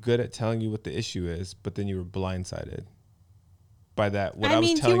I'm good at telling you what the issue is, but then you were blindsided by that.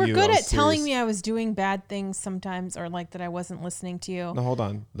 You were good at telling me I was doing bad things sometimes, or like that I wasn't listening to you. No, hold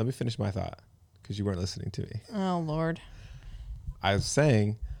on. Let me finish my thought, because you weren't listening to me. Oh, Lord. I was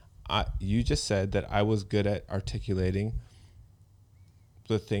saying, you just said that I was good at articulating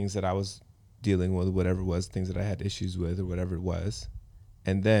the things that I was dealing with, whatever it was, things that I had issues with or whatever it was.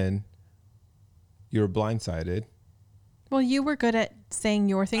 And then you were blindsided. Well, you were good at saying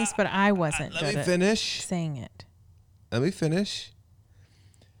your things, but I wasn't good at saying it. Let me finish.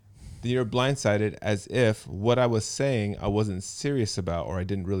 Then you're blindsided as if what I was saying I wasn't serious about, or I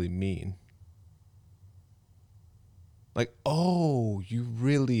didn't really mean. Like, oh, you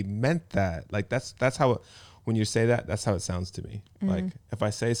really meant that. Like that's how it, when you say that, that's how it sounds to me. Mm-hmm. Like if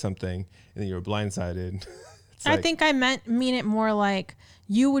I say something and then you're blindsided. I think I mean it more like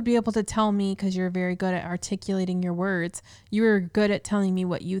you would be able to tell me, because you're very good at articulating your words. You were good at telling me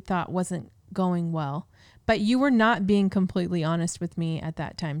what you thought wasn't going well, but you were not being completely honest with me at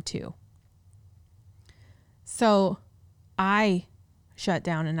that time too. So I shut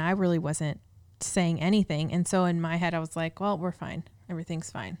down and I really wasn't saying anything. And so in my head, I was like, well, we're fine.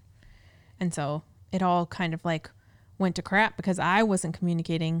 Everything's fine. And so it all kind of like went to crap because I wasn't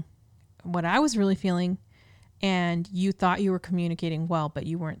communicating what I was really feeling. And you thought you were communicating well, but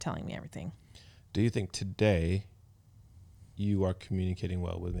you weren't telling me everything. Do you think today you are communicating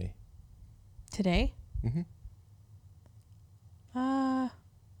well with me? Today? Mm-hmm.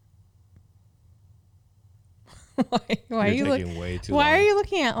 Why are you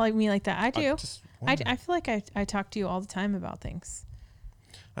looking at me like that? I do. I feel like I talk to you all the time about things.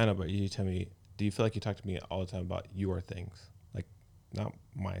 I know, but you tell me, do you feel like you talk to me all the time about your things? Like not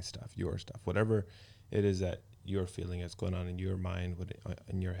my stuff, your stuff, whatever it is that you're feeling is going on in your mind,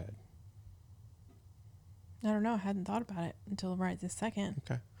 in your head. I don't know. I hadn't thought about it until right this second.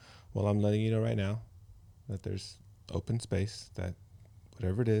 Okay. Well, I'm letting you know right now that there's open space, that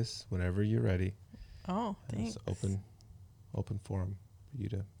whatever it is, whenever you're ready. Oh, thanks. It's open forum for you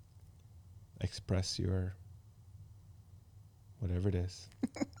to express your whatever it is.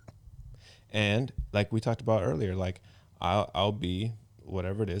 And like we talked about earlier, like I'll be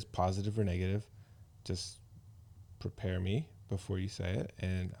whatever it is, positive or negative, just prepare me before you say it,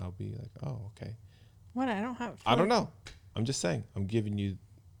 and I'll be like, oh, okay. What? I don't know. I'm just saying. I'm giving.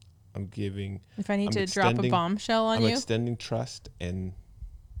 If I need to drop a bombshell on you, I'm extending trust and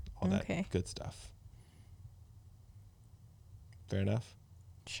all that good stuff. Fair enough?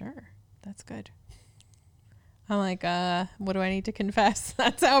 Sure. That's good. I'm like, what do I need to confess?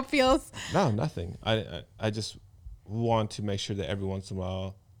 That's how it feels. No, nothing. I just want to make sure that every once in a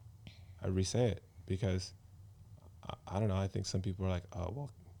while I re-say it, because I don't know. I think some people are like, oh, well,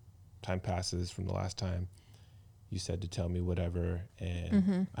 time passes from the last time you said to tell me whatever,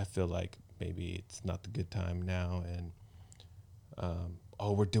 and I feel like maybe it's not the good time now, and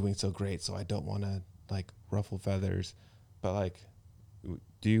oh, we're doing so great, so I don't want to like ruffle feathers. But like,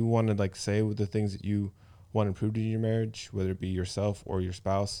 do you want to like say the things that you want improved in your marriage, whether it be yourself or your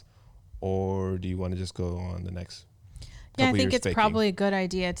spouse, or do you want to just go on the next Yeah, I couple think years it's faking? probably a good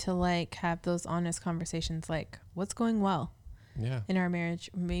idea to like have those honest conversations, like what's going well Yeah. in our marriage,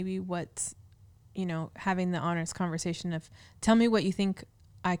 maybe what's, having the honest conversation of tell me what you think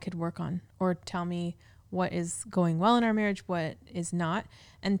I could work on, or tell me what is going well in our marriage, what is not.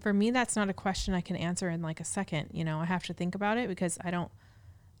 And for me, that's not a question I can answer in like a second. I have to think about it because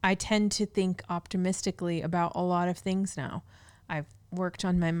I tend to think optimistically about a lot of things now. I've worked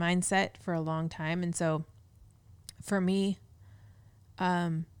on my mindset for a long time. And so for me,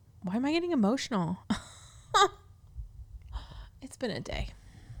 why am I getting emotional? It's been a day.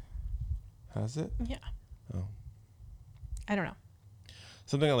 Has it? Yeah. Oh. I don't know.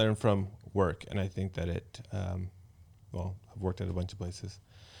 Something I learned from work, and I think that it, well, I've worked at a bunch of places,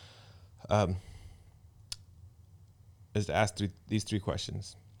 is to ask these three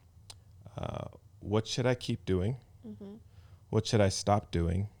questions. What should I keep doing? Mm-hmm. What should I stop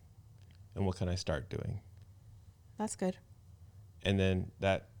doing? And what can I start doing? That's good. And then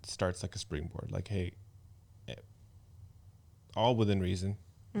that starts like a springboard. Like, hey, all within reason,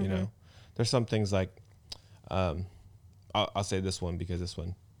 you know? There's some things like, I'll say this one because this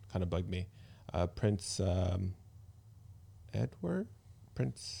one kind of bugged me. Prince Edward?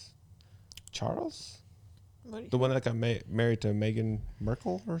 Prince Charles? The one that got married to Meghan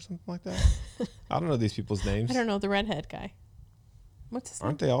Merkel or something like that? I don't know these people's names. I don't know the redhead guy. What's his name?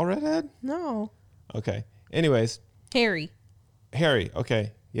 Aren't they all redhead? No. Okay. Anyways, Harry.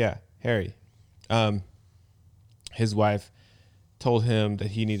 Okay. Yeah, Harry. His wife told him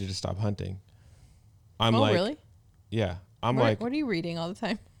that he needed to stop hunting. I'm like, Really? yeah. What are you reading all the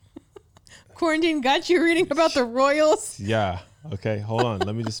time? Quarantine got you reading about the royals? Yeah. Okay, hold on.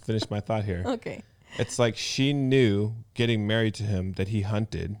 Let me just finish my thought here. Okay. It's like she knew getting married to him that he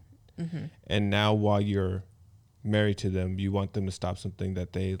hunted. And now while you're married to them, you want them to stop something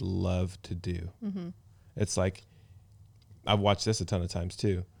that they love to do. It's like, I've watched this a ton of times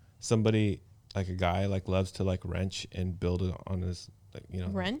too. Somebody, like a guy, like loves to like wrench and build it on his, like,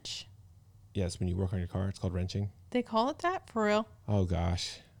 Wrench? Yes, when you work on your car, it's called wrenching. They call it that? For real? Oh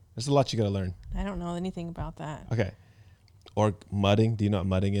gosh. There's a lot you got to learn. I don't know anything about that. Okay. Or mudding. Do you know what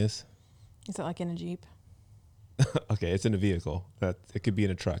mudding is? Is it like in a Jeep? Okay, it's in a vehicle. It could be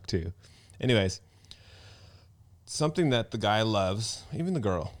in a truck too. Anyways, something that the guy loves, even the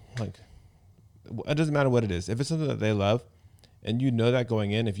girl, like, it doesn't matter what it is. If it's something that they love, and you know that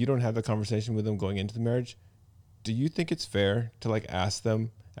going in, if you don't have the conversation with them going into the marriage, do you think it's fair to like ask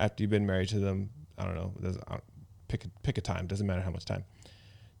them after you've been married to them? I don't know. Pick a time. Doesn't matter how much time.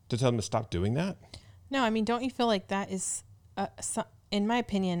 To tell them to stop doing that? No, I mean, don't you feel like that is, in my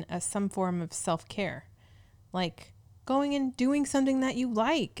opinion, some form of self-care? Like going and doing something that you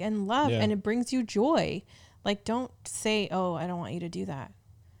like and love and it brings you joy. Like, don't say, oh, I don't want you to do that.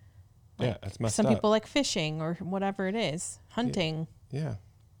 Like, yeah, that's messed some up. people like fishing or whatever it is, hunting. Yeah.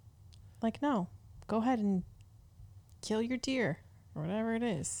 Like, no, go ahead and kill your deer or whatever it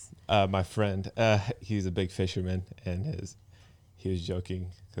is. My friend, he's a big fisherman, and he was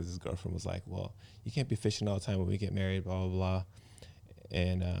joking because his girlfriend was like, well, you can't be fishing all the time when we get married, blah, blah, blah.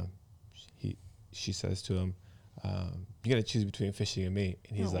 And she says to him, you got to choose between fishing and me.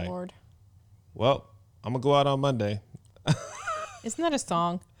 And he's like, Lord. well, I'm going to go out on Monday. Isn't that a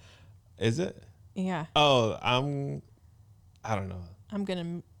song? Is it? Yeah. Oh, I don't know. I'm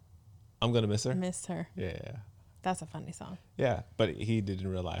going to miss her? to miss her. Yeah. That's a funny song. Yeah, but he did in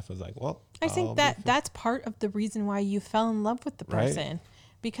real life. I was like, well, I think that's part of the reason why you fell in love with the Right? person,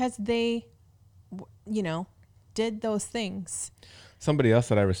 because they, did those things. Somebody else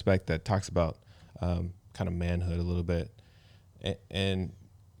that I respect that talks about kind of manhood a little bit and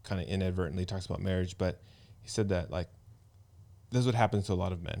kind of inadvertently talks about marriage, but he said that like this is what happens to a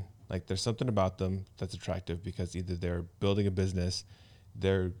lot of men. Like there's something about them that's attractive because either they're building a business,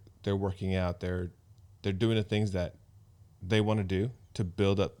 they're working out, they're doing the things that they want to do to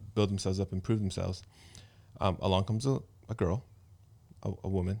build themselves up, improve themselves. Along comes a girl, a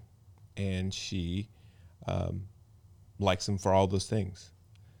woman, and she likes him for all those things.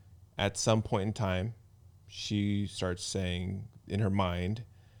 At some point in time, she starts saying in her mind,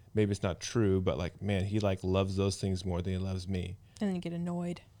 maybe it's not true, but like, man, he like loves those things more than he loves me. And then you get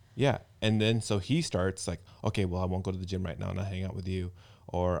annoyed. Yeah. And then so he starts like, okay, well, I won't go to the gym right now and I'll hang out with you.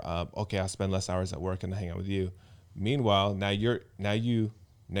 Or okay, I'll spend less hours at work and I'll hang out with you. Meanwhile, now you're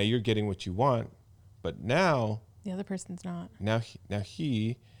getting what you want, but now The other person's not. Now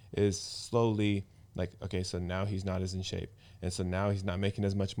he is slowly Like, okay, so now he's not as in shape. And so now he's not making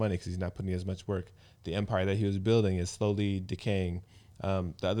as much money because he's not putting as much work. The empire that he was building is slowly decaying.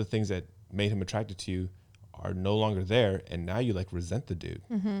 The other things that made him attracted to you are no longer there. And now you like resent the dude.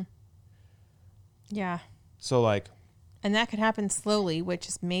 Mm-hmm. Yeah. So like, and that could happen slowly, which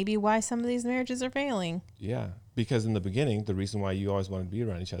is maybe why some of these marriages are failing. yeah, because in the beginning, the reason why you always wanted to be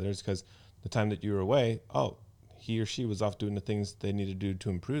around each other is because the time that you were away, oh, he or she was off doing the things they need to do to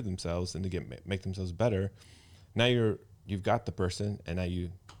improve themselves and to make themselves better. Now you've got the person, and now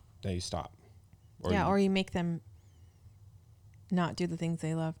you stop. Or you make them not do the things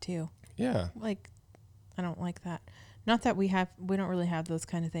they love too. Yeah. Like, I don't like that. Not that we don't really have those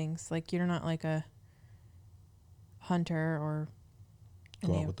kind of things. Like, you're not like a hunter or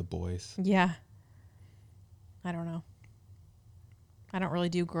go out with the boys. Yeah. I don't know. I don't really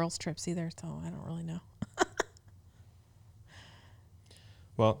do girls trips either, so I don't really know.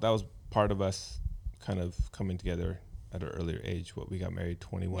 Well, that was part of us kind of coming together at an earlier age. We got married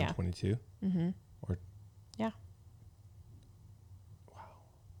 21, 22. Mm-hmm. Or yeah.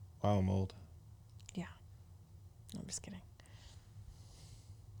 Wow, I'm old. Yeah. No, I'm just kidding.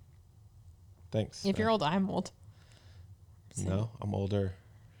 Thanks. If you're old, I'm old. No, I'm older.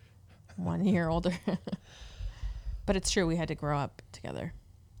 1 year older. But it's true, we had to grow up together.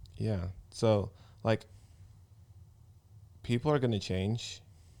 Yeah. So, like, people are going to change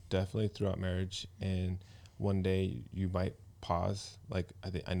definitely throughout marriage, and one day you might pause. Like,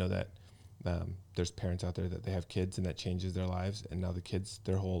 I know that there's parents out there that they have kids and that changes their lives, and now the kids,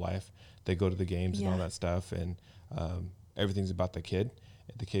 their whole life, they go to the games and all that stuff, and everything's about the kid.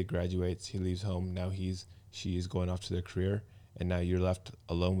 The kid graduates, he leaves home, now she is going off to their career, and now you're left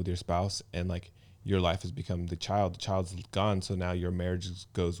alone with your spouse, and like your life has become the child's gone, so now your marriage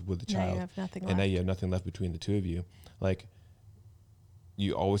goes with the child. Now you have nothing and left. Now you have nothing left between the two of you. Like,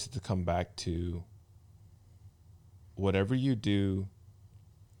 you always have to come back to whatever you do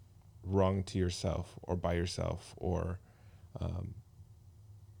wrong to yourself or by yourself, or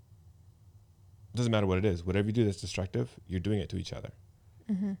doesn't matter what it is, whatever you do that's destructive, you're doing it to each other.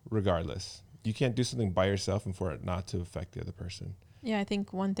 Mm-hmm. Regardless, you can't do something by yourself and for it not to affect the other person. Yeah, I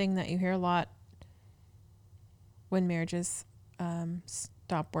think one thing that you hear a lot when marriages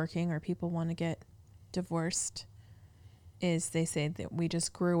stop working or people want to get divorced is they say that we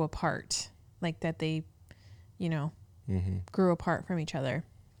just grew apart, like that they, mm-hmm. grew apart from each other.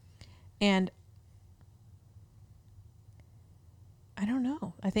 And I don't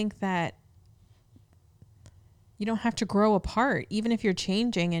know. I think that you don't have to grow apart. Even if you're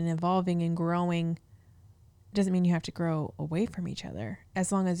changing and evolving and growing, doesn't mean you have to grow away from each other.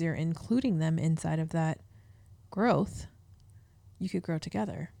 As long as you're including them inside of that growth, you could grow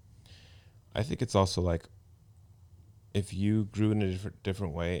together. I think it's also like, if you grew in a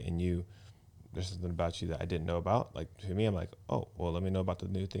different way and there's something about you that I didn't know about, like to me, I'm like, oh, well, let me know about the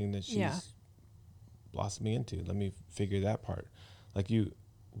new thing that she's blossoming into. Let me figure that part. Like, you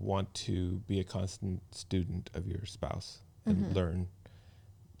want to be a constant student of your spouse and mm-hmm.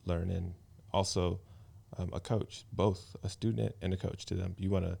 learn, and also a coach, both a student and a coach to them. You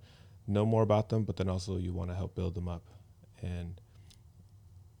want to know more about them, but then also you want to help build them up and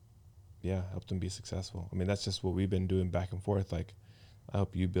help them be successful. I mean, that's just what we've been doing back and forth. Like, I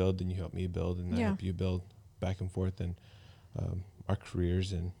help you build and you help me build, and I help you build back and forth, and our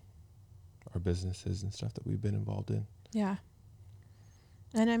careers and our businesses and stuff that we've been involved in. Yeah.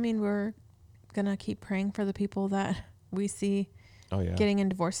 And I mean, we're going to keep praying for the people that we see getting in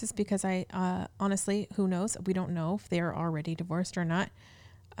divorces, because I honestly, who knows? We don't know if they're already divorced or not.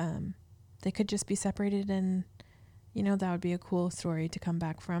 They could just be separated, and, that would be a cool story to come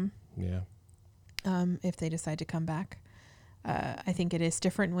back from. Yeah. If they decide to come back. I think it is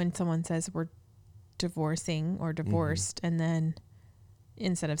different when someone says we're divorcing or divorced, mm-hmm. and then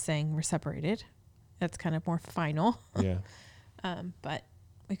instead of saying we're separated, that's kind of more final. Yeah. But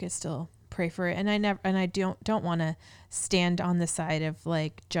we could still pray for it. And I don't want to stand on the side of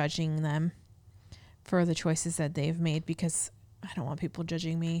like judging them for the choices that they've made, because I don't want people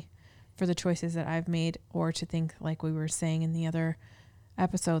judging me for the choices that I've made, or to think, like we were saying in the other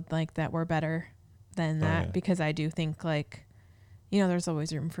episode, like that we're better than that, because I do think, like, there's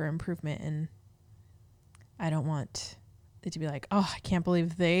always room for improvement, and I don't want it to be like, oh, I can't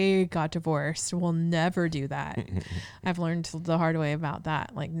believe they got divorced. We'll never do that. I've learned the hard way about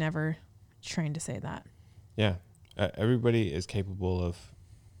that, like never trying to say that. Yeah. Everybody is capable of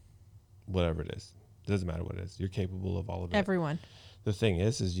whatever it is. It doesn't matter what it is. You're capable of all of it. Everyone. The thing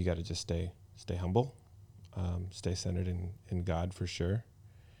is you got to just stay humble, stay centered in God for sure.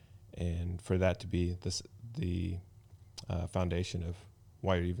 And for that to be the foundation of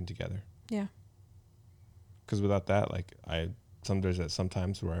why you're even together. Yeah. because without that, like there's at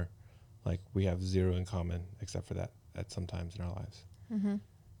sometimes where like we have zero in common except for that at some times in our lives. Mm-hmm.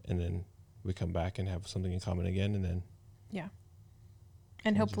 And then we come back and have something in common again. And then. Yeah.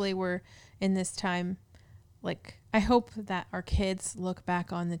 And hopefully we're in this time, like, I hope that our kids look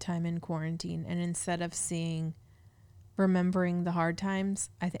back on the time in quarantine and instead of remembering the hard times,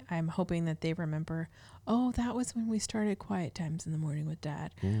 I'm hoping that they remember, oh, that was when we started quiet times in the morning with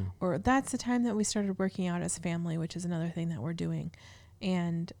Dad. Or that's the time that we started working out as a family, which is another thing that we're doing.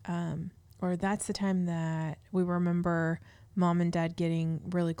 And, or that's the time that we remember Mom and Dad getting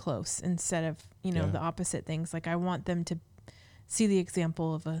really close instead of, the opposite things. Like, I want them to see the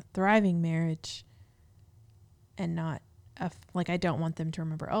example of a thriving marriage and not like, I don't want them to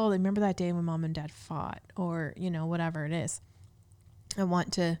remember, oh, remember that day when Mom and Dad fought or, whatever it is. I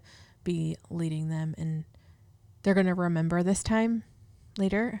want to be leading them, and they're going to remember this time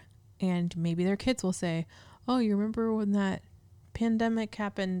later. And maybe their kids will say, oh, you remember when that pandemic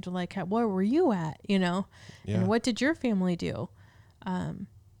happened? Like, where were you at? And what did your family do? And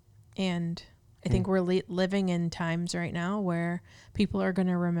I think we're living in times right now where people are going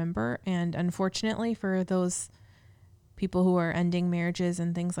to remember. And unfortunately for those people who are ending marriages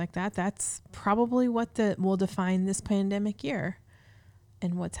and things like that, that's probably what will define this pandemic year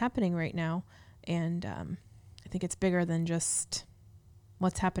and what's happening right now. And I think it's bigger than just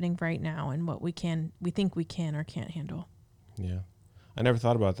what's happening right now and what we think we can or can't handle. Yeah. I never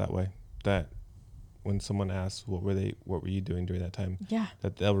thought about it that way. That when someone asks, what were you doing during that time? Yeah.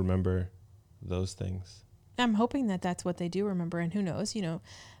 That they'll remember those things. I'm hoping that that's what they do remember. And who knows,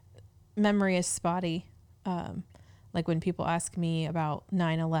 memory is spotty. Like when people ask me about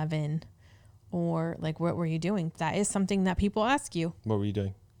 9/11 or like, what were you doing? That is something that people ask you. What were you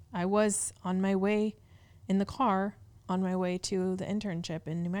doing? I was on my way in the car on my way to the internship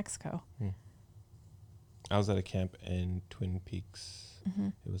in New Mexico. I was at a camp in Twin Peaks. Mm-hmm.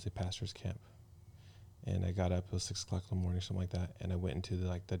 It was a pastor's camp. And I got up, it was 6:00 in the morning, something like that. And I went into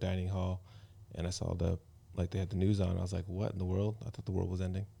the dining hall and I saw they had the news on. I was like, what in the world? I thought the world was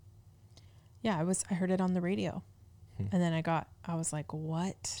ending. Yeah, I heard it on the radio. And then I was like,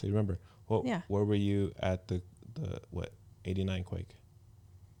 what? So you remember, where were you at the 89 quake?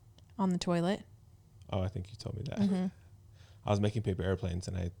 On the toilet. Oh, I think you told me that. Mm-hmm. I was making paper airplanes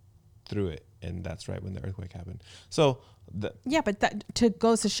and I threw it, and that's right when the earthquake happened. So but that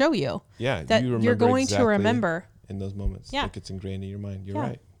goes to show you. Yeah, that you're going to remember in those moments. Yeah, like it's ingrained in your mind. You're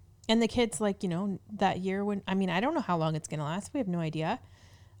right. And the kids, that year when I don't know how long it's gonna last. We have no idea.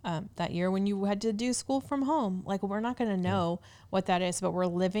 That year when you had to do school from home, like we're not gonna know what that is, but we're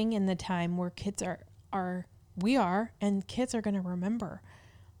living in the time where kids and kids are gonna remember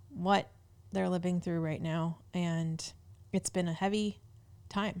what they're living through right now, and it's been a heavy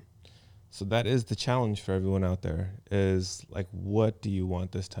time. So that is the challenge for everyone out there is like, what do you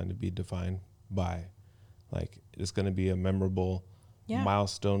want this time to be defined by? Like, it's going to be a memorable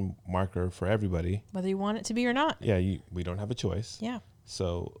milestone marker for everybody. Whether you want it to be or not. Yeah, we don't have a choice. Yeah.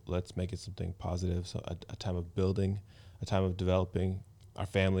 So let's make it something positive. So a time of building, a time of developing our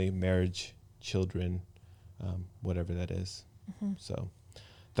family, marriage, children, whatever that is. Mm-hmm. So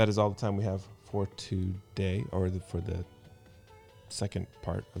that is all the time we have for today, or for the second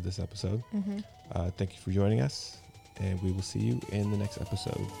part of this episode. Mm-hmm. Thank you for joining us, and we will see you in the next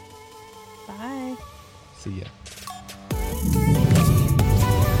episode. Bye. See ya.